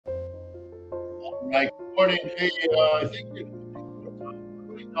Right. Good morning. Hey, I think we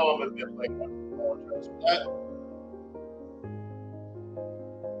know I'm a bit late. I apologize for that.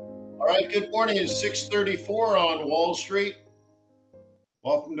 All right. Good morning. It's 6:34 on Wall Street.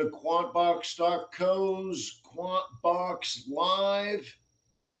 Welcome to QuantBox.co's QuantBox Live.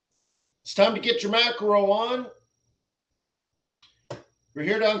 It's time to get your macro on. We're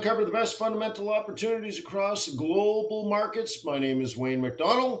here to uncover the best fundamental opportunities across global markets. My name is Wayne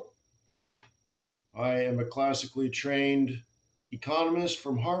McDonald. I am a classically trained economist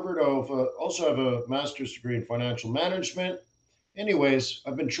from Harvard. I also have a master's degree in financial management. Anyways,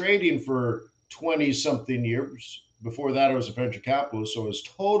 I've been trading for 20 something years. Before that, I was a venture capitalist, so I was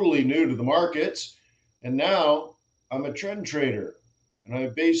totally new to the markets. And now I'm a trend trader, and I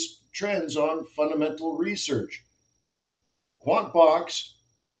base trends on fundamental research. QuantBox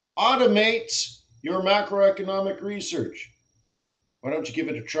automates your macroeconomic research. Why don't you give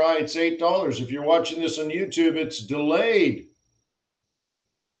it a try? It's $8. If you're watching this on YouTube, it's delayed.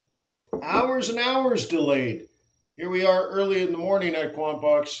 Hours and hours delayed. Here we are early in the morning at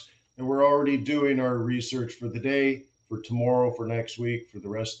QuantBox, and we're already doing our research for the day, for tomorrow, for next week, for the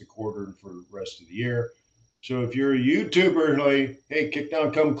rest of the quarter, and for the rest of the year. So if you're a YouTuber, like, hey, kick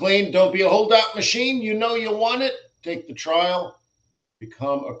down, come clean, don't be a holdout machine. You know you want it. Take the trial.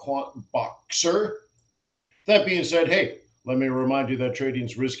 Become a QuantBoxer. That being said, hey, let me remind you that trading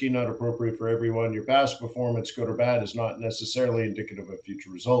is risky, not appropriate for everyone. Your past performance, good or bad, is not necessarily indicative of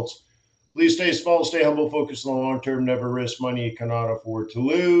future results. Please stay small, stay humble, focus on the long term, never risk money you cannot afford to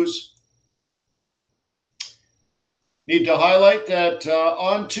lose. Need to highlight that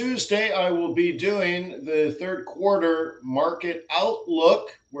on Tuesday, I will be doing the third quarter market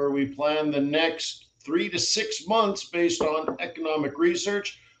outlook, where we plan the next 3 to 6 months based on economic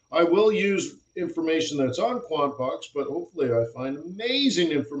research. I will use information that's on QuantBox, but hopefully I find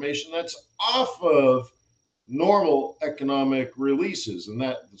amazing information that's off of normal economic releases, and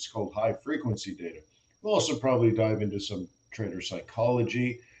that's called high frequency data. We'll also probably dive into some trader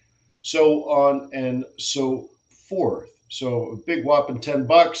psychology, so on and so forth. So a big whopping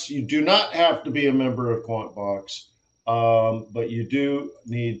 $10. You do not have to be a member of QuantBox, but you do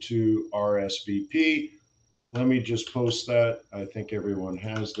need to RSVP. Let me just post that. I think everyone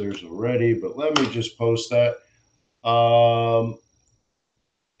has theirs already, but let me just post that.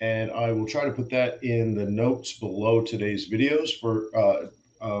 And I will try to put that in the notes below today's videos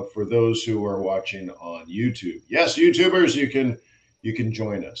for those who are watching on YouTube. Yes, YouTubers, you can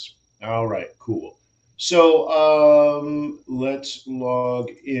join us. All right, cool. So let's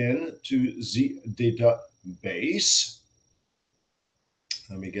log in to the database.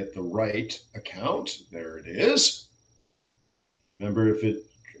 Let me get the right account. There it is. Remember,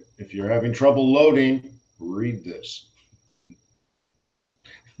 if you're having trouble loading, read this.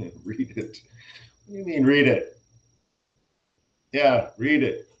 Read it. What do you mean read it? Yeah, read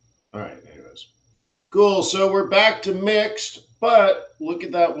it. All right, anyways. Cool. So we're back to mixed, but look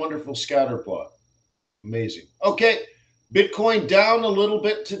at that wonderful scatter plot. Amazing. Okay, Bitcoin down a little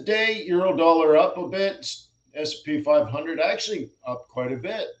bit today. Euro dollar up a bit. S&P 500 actually up quite a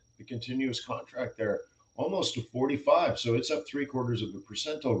bit. The continuous contract there, almost to 45. So it's up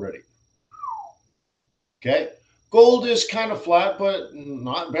 0.75% already. Okay. Gold is kind of flat, but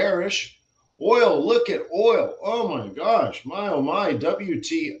not bearish. Oil, look at oil. Oh my gosh, my oh my,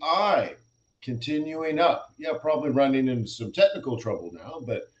 WTI continuing up. Yeah, probably running into some technical trouble now,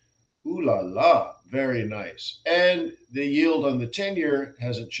 but ooh la la, very nice. And the yield on the 10-year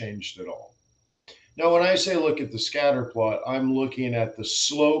hasn't changed at all. Now, when I say look at the scatter plot, I'm looking at the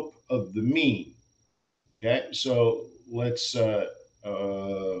slope of the mean. Okay, so let's take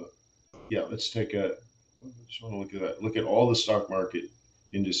a. I just want to look at that. Look at all the stock market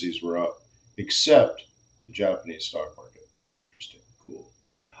indices were up, except the Japanese stock market. Interesting, cool.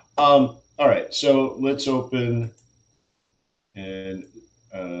 All right, so let's open and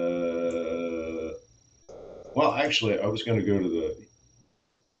well, actually, I was going to go to the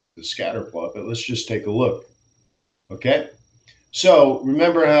scatter plot, but let's just take a look. Okay, so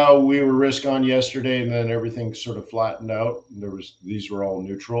remember how we were risk on yesterday, and then everything sort of flattened out. These were all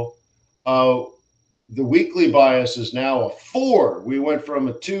neutral. The weekly bias is now a 4. We went from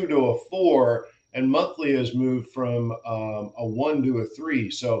a 2 to a 4, and monthly has moved from a 1 to a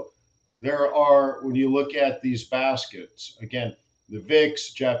 3. So there are, when you look at these baskets, again, the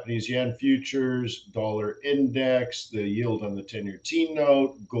VIX, Japanese yen futures, dollar index, the yield on the 10-year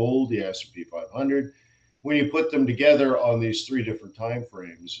T-note, gold, the S&P 500. When you put them together on these 3 different time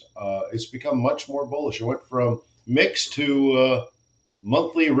frames, it's become much more bullish. It went from mixed to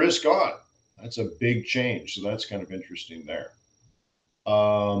monthly risk on. That's a big change. So that's kind of interesting there.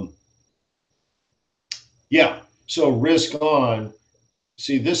 Yeah. So risk on.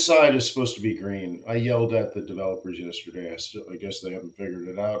 See, this side is supposed to be green. I yelled at the developers yesterday. I guess they haven't figured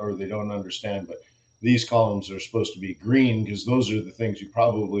it out or they don't understand. But these columns are supposed to be green because those are the things you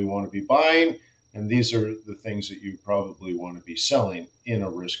probably want to be buying, and these are the things that you probably want to be selling in a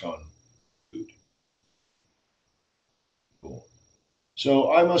risk on food. Cool.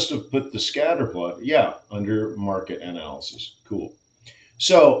 So I must have put the scatter plot, yeah, under market analysis. Cool.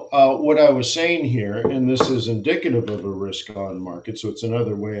 So what I was saying here, and this is indicative of a risk on market, so it's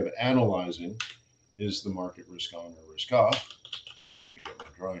another way of analyzing, is the market risk on or risk off. Get my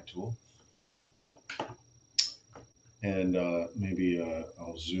drawing tool. And maybe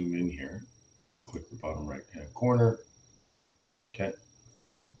I'll zoom in here. Click the bottom right hand corner. Okay.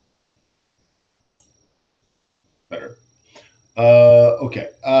 Better. Okay.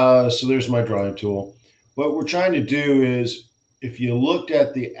 So there's my drawing tool. What we're trying to do is, if you looked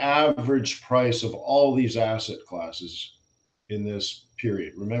at the average price of all these asset classes in this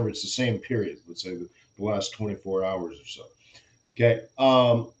period, remember it's the same period, let's say the last 24 hours or so. Okay.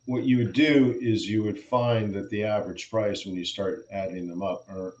 What you would do is you would find that the average price, when you start adding them up,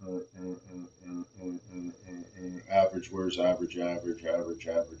 average, where's average, average, average,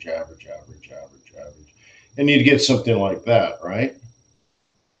 average, average, average, average, average, and you'd get something like that, right?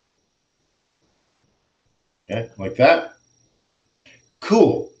 Okay, like that.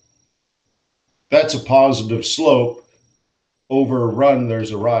 Cool. That's a positive slope. Over a run, there's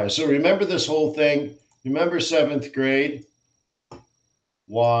a rise. So remember this whole thing. Remember 7th grade?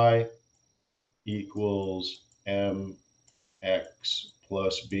 Y equals mx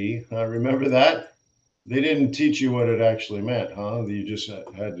plus b. Remember that? They didn't teach you what it actually meant, huh? You just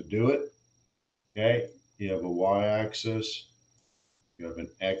had to do it. Okay. You have a y-axis. You have an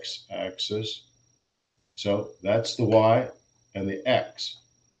x-axis. So that's the y and the x.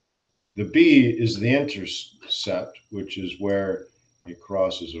 The b is the intercept, which is where it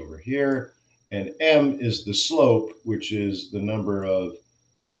crosses over here. And m is the slope, which is the number of,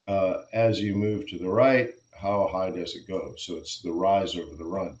 as you move to the right, how high does it go? So it's the rise over the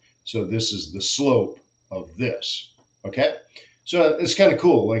run. So this is the slope of this. Okay. So it's kind of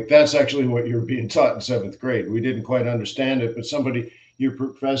cool. Like that's actually what you're being taught in 7th grade. We didn't quite understand it, but somebody, your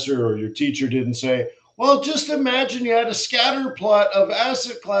professor or your teacher didn't say, well, just imagine you had a scatter plot of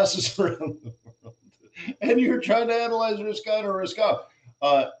asset classes around the world and you're trying to analyze risk on or risk off.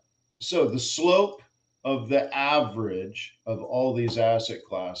 So the slope of the average of all these asset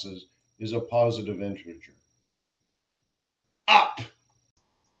classes is a positive integer. Up.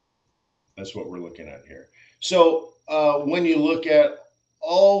 That's what we're looking at here. So when you look at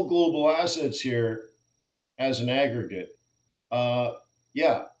all global assets here as an aggregate,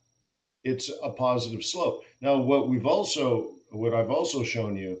 yeah, it's a positive slope. Now, what I've also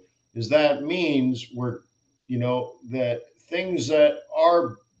shown you is that means that things that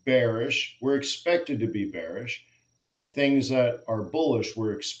are bearish, we're expected to be bearish. Things that are bullish,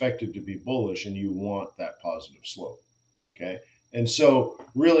 we're expected to be bullish, and you want that positive slope. Okay. And so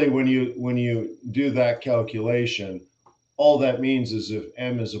really when you do that calculation, all that means is if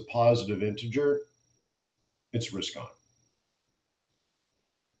m is a positive integer, it's risk on.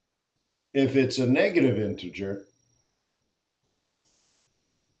 If it's a negative integer,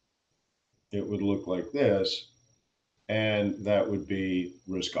 it would look like this, and that would be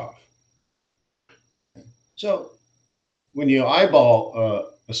risk off. So when you eyeball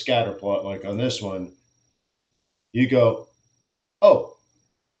a scatter plot like on this one, you go, oh,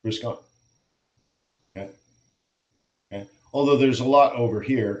 risk on. Okay. Okay. Although there's a lot over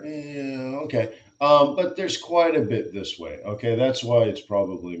here. Okay. But there's quite a bit this way. Okay. That's why it's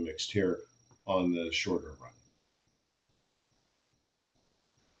probably mixed here on the shorter run.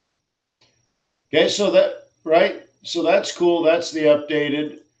 Okay. So that's cool. That's the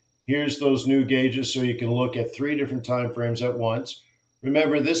updated. Here's those new gauges so you can look at 3 different time frames at once.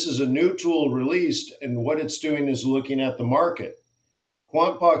 Remember, this is a new tool released, and what it's doing is looking at the market.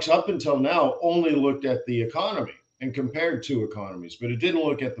 QuantBox up until now only looked at the economy and compared 2 economies, but it didn't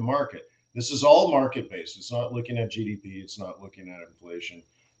look at the market. This is all market based. It's not looking at GDP. It's not looking at inflation.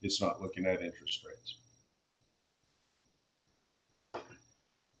 It's not looking at interest rates.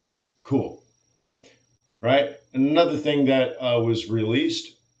 Cool. Right. Another thing that was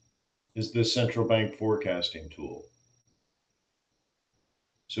released is the central bank forecasting tool.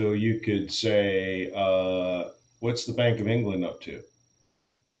 So you could say, what's the Bank of England up to?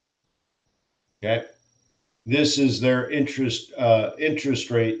 Okay. This is their interest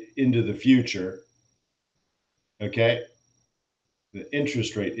rate into the future. Okay. The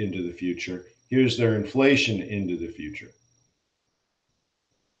interest rate into the future. Here's their inflation into the future.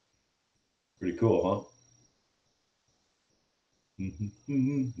 Pretty cool, huh?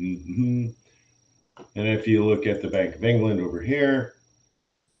 And if you look at the Bank of England over here,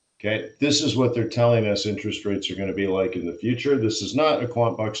 okay, this is what they're telling us interest rates are going to be like in the future. This is not a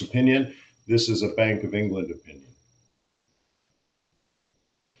QuantBox opinion. This is a Bank of England opinion.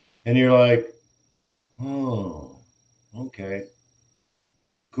 And you're like, oh, okay,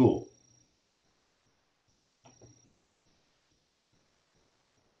 cool.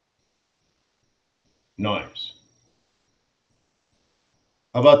 Nice.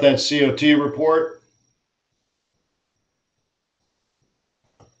 How about that COT report?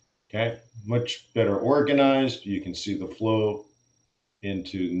 Okay, much better organized. You can see the flow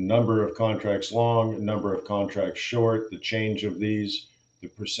into number of contracts long, number of contracts short, the change of these, the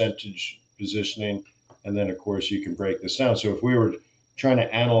percentage positioning, and then of course you can break this down. So if we were trying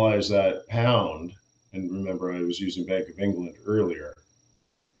to analyze that pound, and remember I was using Bank of England earlier,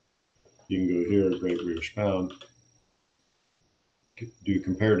 you can go here, Great British Pound, do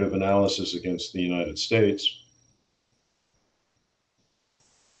comparative analysis against the United States.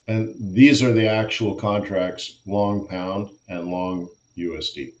 And these are the actual contracts, long pound and long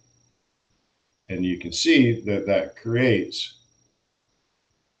USD. And you can see that that creates,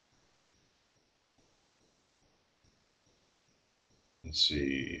 let's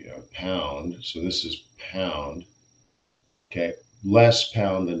see, a pound. So this is pound. Okay, less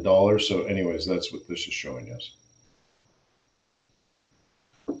pound than dollar. So anyways, that's what this is showing us.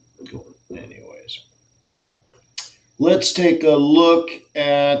 Cool. Anyways, let's take a look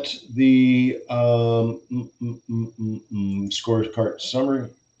at the scorecard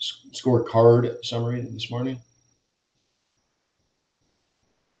summary this morning.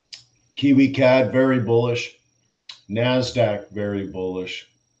 Kiwi CAD very bullish, NASDAQ very bullish,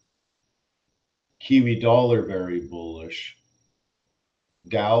 Kiwi dollar very bullish,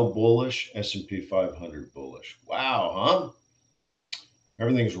 Dow bullish, S&P 500 bullish. Wow, huh?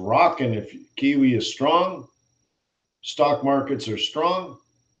 Everything's rocking. If Kiwi is strong, stock markets are strong.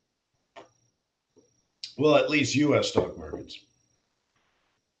 Well, at least US stock markets.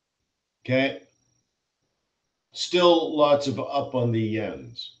 Okay. Still lots of up on the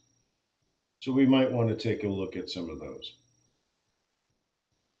yens. So we might want to take a look at some of those.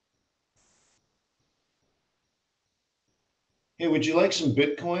 Hey, would you like some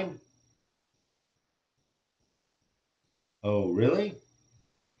Bitcoin? Oh, really?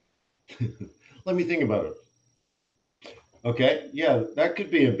 Let me think about it. Okay, yeah, that could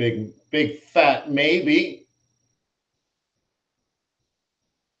be a big fat maybe.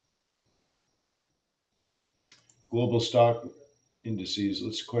 Global stock indices.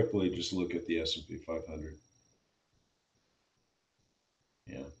 Let's quickly just look at the S&P 500.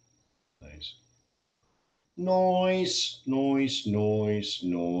 Yeah, nice. Noise, noise, noise,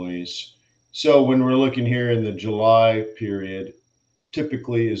 noise. So when we're looking here in the July period,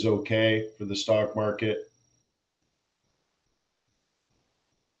 typically is okay for the stock market.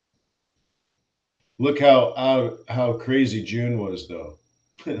 Look how crazy June was though.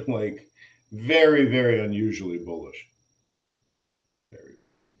 Like very, very unusually bullish. Very.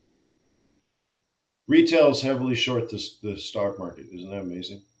 Retail is heavily short the stock market. Isn't that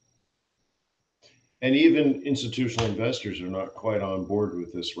amazing? And even institutional investors are not quite on board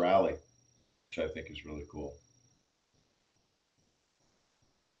with this rally, which I think is really cool.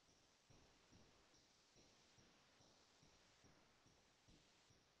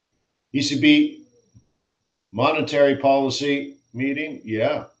 ECB monetary policy meeting.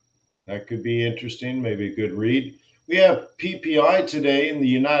 Yeah, that could be interesting. Maybe a good read. We have PPI today in the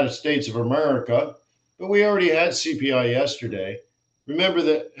United States of America, but we already had CPI yesterday. Remember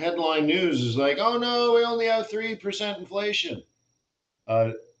that headline news is like, oh no, we only have 3% inflation.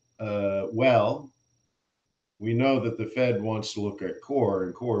 Well, we know that the Fed wants to look at core,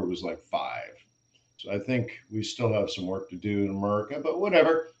 and core was like 5. So I think we still have some work to do in America, but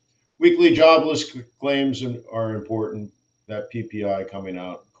whatever. Weekly jobless claims are important. That PPI coming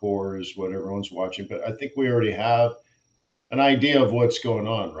out, core is what everyone's watching. But I think we already have an idea of what's going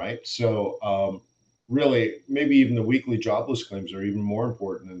on, right? So really, maybe even the weekly jobless claims are even more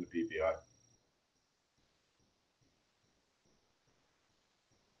important than the PPI.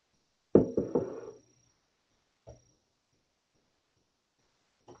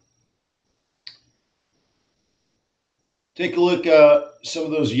 Take a look. Some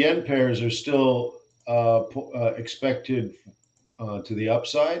of those yen pairs are still expected to the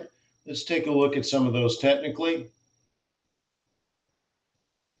upside. Let's take a look at some of those technically.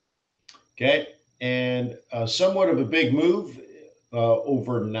 Okay, and somewhat of a big move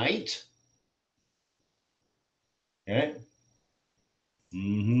overnight. Okay.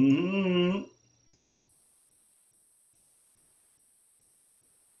 Mm-hmm.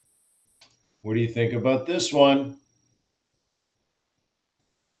 What do you think about this one?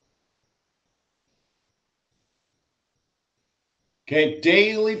 Okay,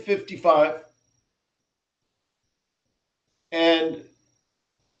 daily 55. And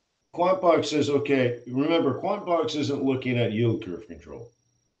QuantBox says, okay, remember, QuantBox isn't looking at yield curve control.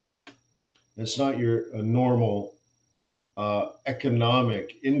 It's not your normal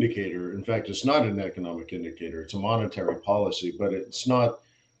economic indicator. In fact, it's not an economic indicator. It's a monetary policy, but it's not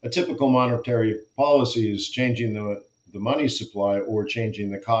a typical monetary policy is changing the money supply or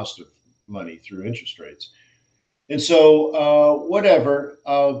changing the cost of money through interest rates. And so, whatever,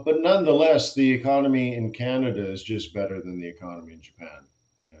 but nonetheless, the economy in Canada is just better than the economy in Japan,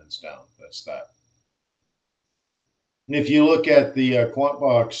 hands down. That's that. And if you look at the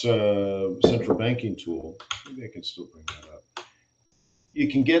QuantBox central banking tool, maybe I can still bring that up. You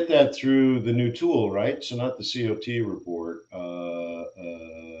can get that through the new tool, right? So not the COT report,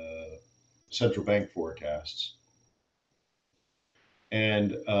 central bank forecasts.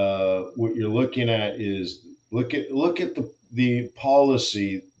 And what you're looking at is look at the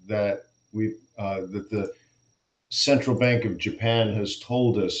policy that that the Central Bank of Japan has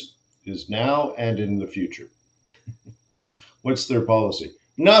told us is now and in the future. What's their policy?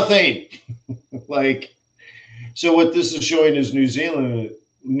 Nothing. Like, so what this is showing is New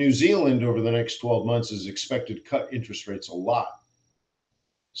Zealand over the next 12 months is expected to cut interest rates a lot.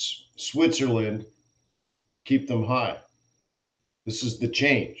 Switzerland, keep them high. This is the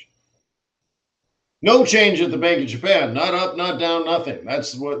change. No change at the Bank of Japan. Not up, not down, nothing.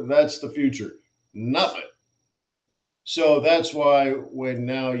 That's the future. Nothing. So that's why when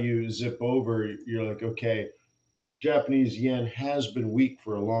now you zip over, you're like, okay, Japanese yen has been weak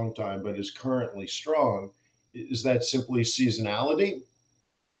for a long time, but is currently strong. Is that simply seasonality?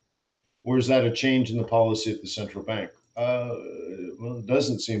 Or is that a change in the policy at the central bank? Well, it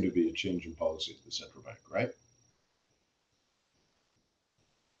doesn't seem to be a change in policy at the central bank, right?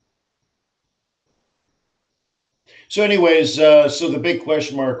 So, anyways, so the big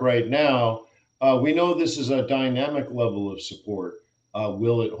question mark right now, we know this is a dynamic level of support.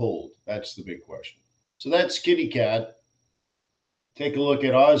 Will it hold? That's the big question. So that's kitty cat. Take a look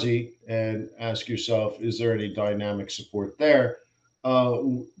at Aussie and ask yourself, is there any dynamic support there?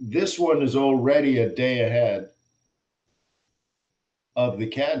 This one is already a day ahead of the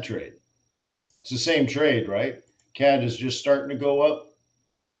CAD trade. It's the same trade, right? CAD is just starting to go up.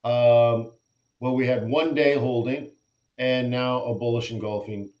 Well, we had 1 day holding and now a bullish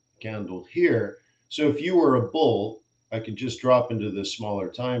engulfing candle here. So if you were a bull, I could just drop into this smaller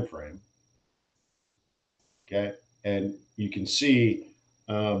time frame. Okay. And you can see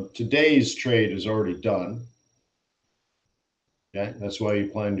today's trade is already done. Okay. That's why you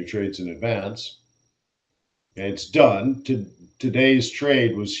plan your trades in advance. Okay, it's done. Today's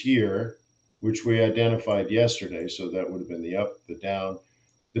trade was here, which we identified yesterday. So that would have been the up, the down.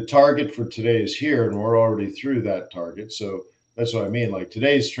 The target for today is here, and we're already through that target. So that's what I mean. Like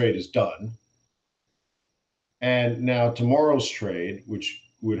today's trade is done. And now tomorrow's trade, which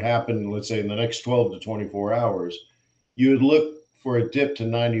would happen, let's say in the next 12 to 24 hours, you would look for a dip to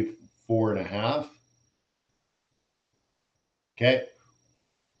 94 and a half. Okay.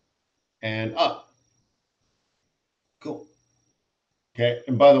 And up. Cool. Okay.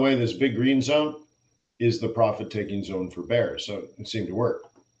 And by the way, this big green zone is the profit taking zone for bears. So it seemed to work.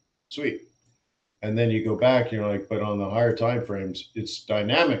 Sweet. And then you go back, you're like, but on the higher time frames, it's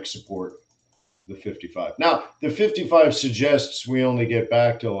dynamic support, the 55. Now, the 55 suggests we only get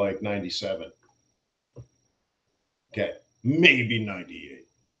back to like 97. Okay, maybe 98.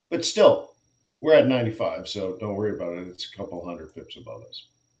 But still, we're at 95, so don't worry about it. It's a couple hundred pips above us.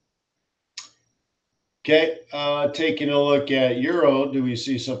 Okay, taking a look at Euro, do we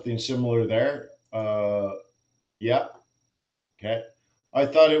see something similar there? Yeah. Okay. I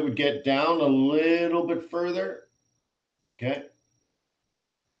thought it would get down a little bit further. Okay.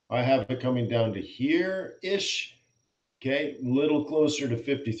 I have it coming down to here-ish. Okay, a little closer to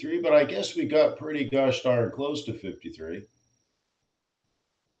 53, but I guess we got pretty gosh darn close to 53.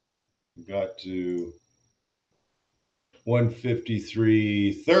 We got to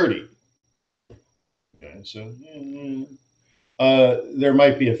 153.30. Okay, so there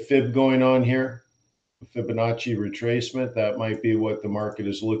might be a fib going on here, a Fibonacci retracement. That might be what the market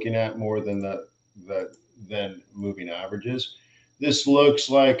is looking at more than than moving averages. This looks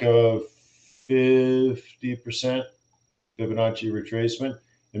like a 50% Fibonacci retracement,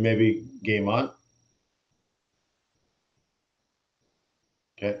 and maybe game on.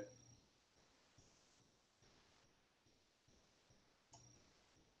 Okay.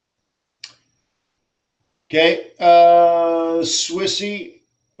 Okay. Swissy.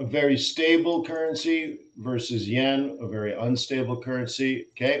 a very stable currency versus yen, a very unstable currency.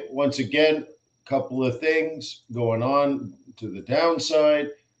 Okay, once again, a couple of things going on to the downside.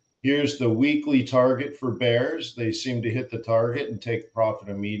 Here's the weekly target for bears. They seem to hit the target and take profit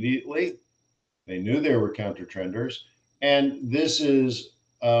immediately. They knew they were counter trenders. And this is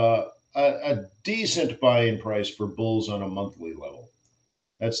a decent buying price for bulls on a monthly level.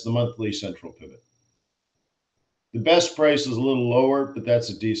 That's the monthly central pivot. The best price is a little lower, but that's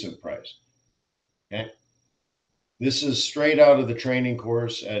a decent price. Okay. This is straight out of the training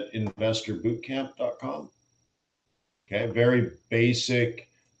course at investorbootcamp.com. Okay. Very basic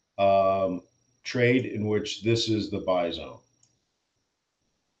trade in which this is the buy zone.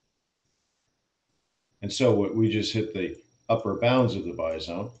 And so we just hit the upper bounds of the buy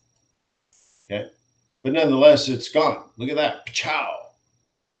zone. Okay. But nonetheless, it's gone. Look at that. Chow.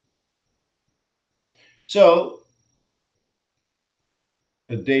 So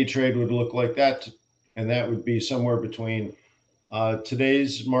a day trade would look like that. And that would be somewhere between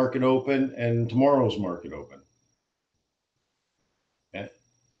today's market open and tomorrow's market open. Okay.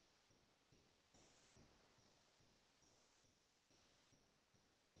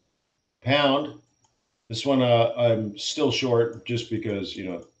 Pound. This one I'm still short just because,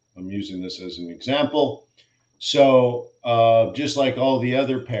 I'm using this as an example. So just like all the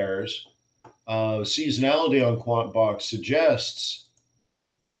other pairs, seasonality on QuantBox suggests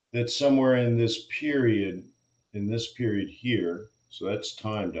that somewhere in this period here, so that's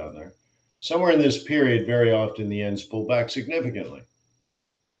time down there, somewhere in this period, very often the ends pull back significantly.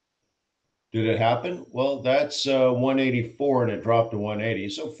 Did it happen? Well, that's 184 and it dropped to 180,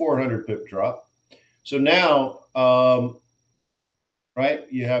 so 400 pip drop. So now, right,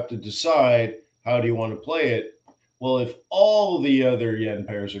 you have to decide how do you want to play it. Well, if all the other yen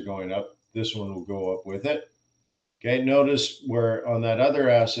pairs are going up, this one will go up with it. Okay, notice where on that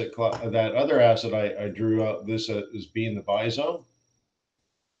other asset, I drew out this as being the buy zone.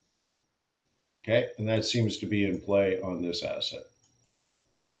 Okay, and that seems to be in play on this asset.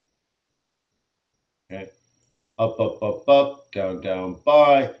 Okay, up, up, up, up, down, down,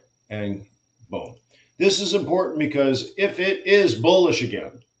 buy, and boom. This is important because if it is bullish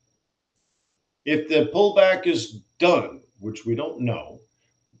again, if the pullback is done, which we don't know,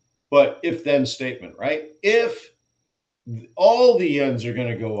 but if then statement, right? If all the yens are going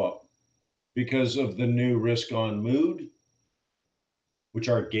to go up because of the new risk on mood, which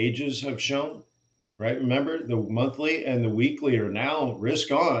our gauges have shown, right? Remember, the monthly and the weekly are now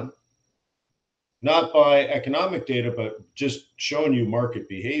risk on, not by economic data, but just showing you market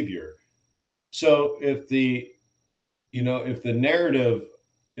behavior. So if the narrative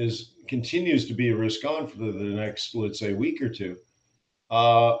continues to be risk on for the next, let's say, week or two,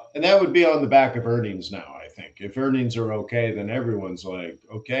 and that would be on the back of earnings now, I think. If earnings are okay, then everyone's like,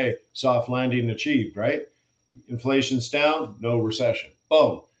 okay, soft landing achieved, right? Inflation's down, no recession.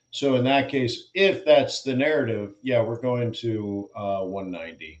 Boom. So in that case, if that's the narrative, yeah, we're going to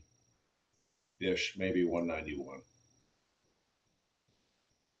 190-ish, maybe 191.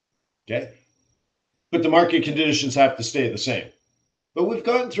 Okay. But the market conditions have to stay the same. But we've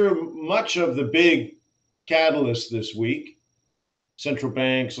gone through much of the big catalysts this week. Central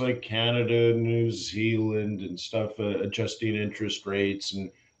banks like Canada, New Zealand, and stuff adjusting interest rates and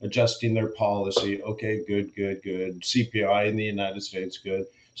adjusting their policy. Okay, good, good, good. CPI in the United States, good.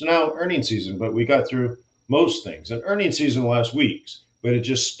 So now earnings season, but we got through most things. And earnings season last week's, but it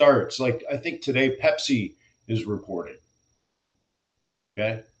just starts. Like I think today Pepsi is reporting.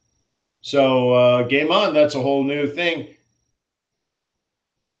 Okay. So game on, that's a whole new thing.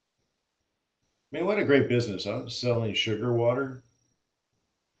 I mean, what a great business, huh? Selling sugar water.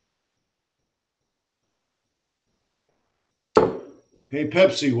 Hey,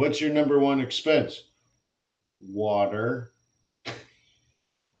 Pepsi, what's your number one expense? Water.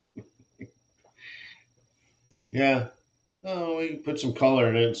 Yeah. Oh, we put some color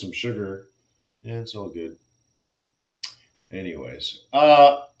in it and some sugar. Yeah, it's all good. Anyways,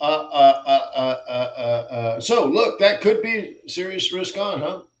 so look, that could be serious risk on,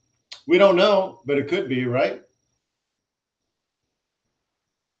 huh? We don't know, but it could be, right?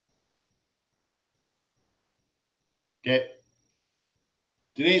 Okay.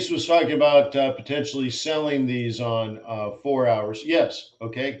 Denise was talking about potentially selling these on 4 hours. Yes.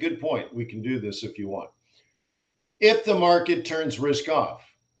 Okay. Good point. We can do this if you want. If the market turns risk off,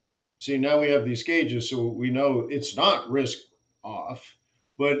 see, now we have these gauges, so we know it's not risk off.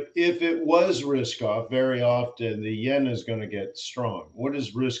 But if it was risk off, very often the yen is going to get strong. What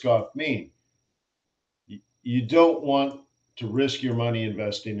does risk off mean? You don't want to risk your money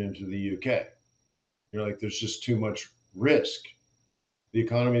investing into the UK. You're like, there's just too much risk. The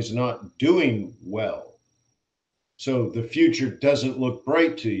economy is not doing well. So the future doesn't look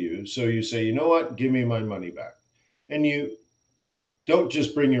bright to you. So you say, you know what, give me my money back. And you don't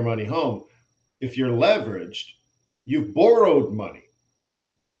just bring your money home. If you're leveraged, you've borrowed money.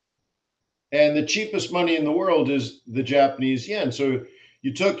 And the cheapest money in the world is the Japanese yen. So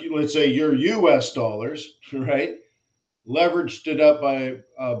you took, let's say, your US dollars, right? Leveraged it up by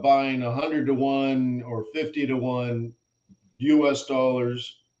buying 100 to 1 or 50 to 1 US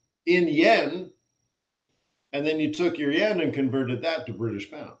dollars in yen. And then you took your yen and converted that to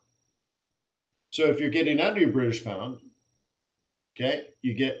British pound. So if you're getting under your British pound, okay,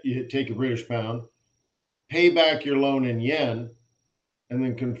 you take a British pound, pay back your loan in yen, and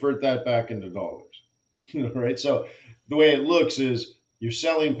then convert that back into dollars. Right? So the way it looks is you're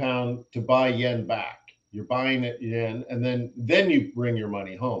selling pound to buy yen back. You're buying it yen, and then you bring your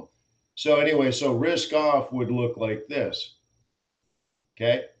money home. So anyway, so risk off would look like this.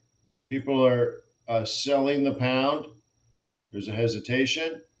 Okay, people are selling the pound. There's a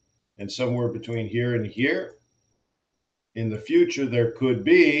hesitation, and somewhere between here and here, in the future, there could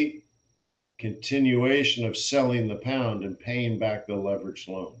be continuation of selling the pound and paying back the leveraged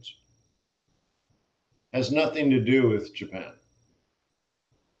loans. Has nothing to do with Japan.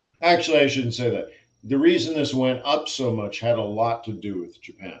 Actually, I shouldn't say that. The reason this went up so much had a lot to do with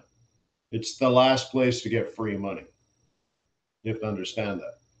Japan. It's the last place to get free money. You have to understand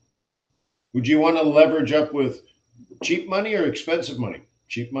that. Would you want to leverage up with cheap money or expensive money?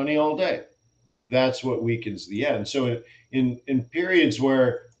 Cheap money all day. That's what weakens the yen. So in periods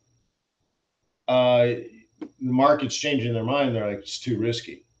where the market's changing their mind, they're like, it's too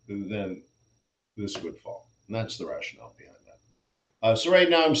risky, then this would fall. And that's the rationale behind that. So right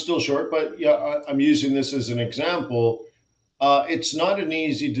now I'm still short, but yeah, I'm using this as an example. It's not an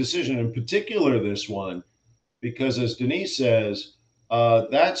easy decision, in particular this one, because as Denise says,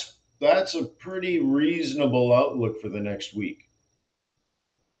 that's a pretty reasonable outlook for the next week.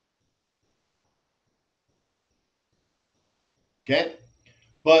 Okay,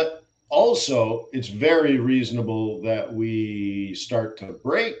 but also it's very reasonable that we start to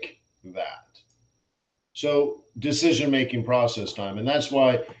break that. So decision-making process time, and that's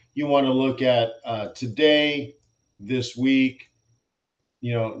why you want to look at today, this week,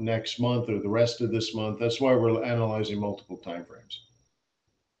 next month or the rest of this month. That's why we're analyzing multiple time frames.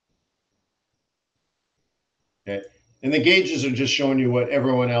 Okay, and the gauges are just showing you what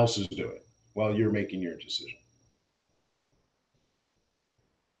everyone else is doing while you're making your decision.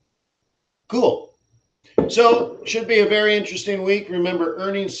 Cool. So should be a very interesting week. Remember,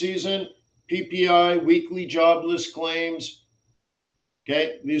 earnings season, PPI, weekly jobless claims.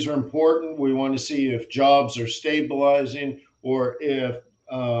 Okay, these are important. We want to see if jobs are stabilizing or if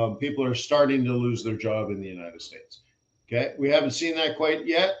people are starting to lose their job in the United States. Okay, we haven't seen that quite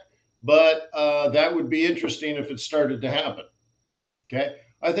yet, but that would be interesting if it started to happen. Okay,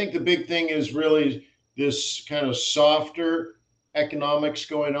 I think the big thing is really this kind of softer economics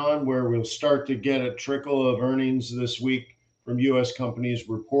going on where we'll start to get a trickle of earnings this week from US companies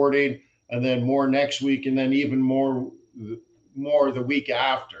reporting, and then more next week, and then even more the week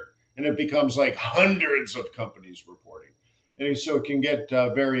after. And it becomes like hundreds of companies reporting. And so it can get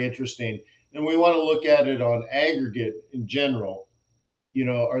very interesting. And we want to look at it on aggregate in general.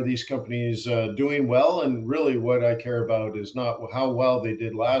 Are these companies doing well? And really what I care about is not how well they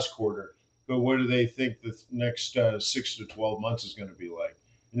did last quarter, but what do they think the next 6 to 12 months is going to be like?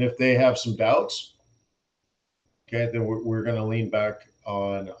 And if they have some doubts, okay, then we're going to lean back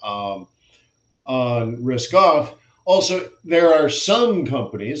on risk off. Also, there are some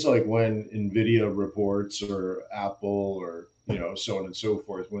companies like when NVIDIA reports or Apple or so on and so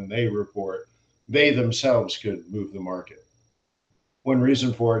forth, when they report, they themselves could move the market. One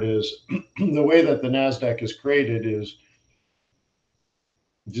reason for it is the way that the NASDAQ is created is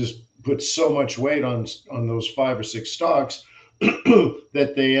just put so much weight on those 5 or 6 stocks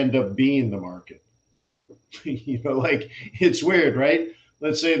that they end up being the market. Like it's weird, right?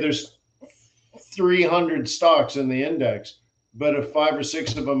 Let's say there's 300 stocks in the index, but if 5 or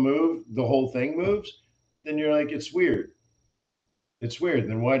 6 of them move, the whole thing moves, then you're like, it's weird. It's weird.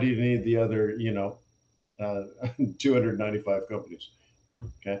 Then why do you need the other, 295 companies?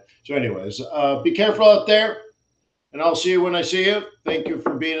 Okay. So anyways, be careful out there, and I'll see you when I see you. Thank you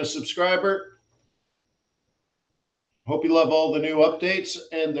for being a subscriber. Hope you love all the new updates,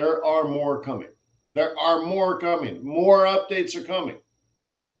 and there are more coming. There are more coming. More updates are coming.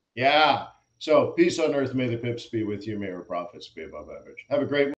 Yeah. So peace on earth. May the pips be with you. May our profits be above average. Have a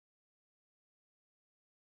great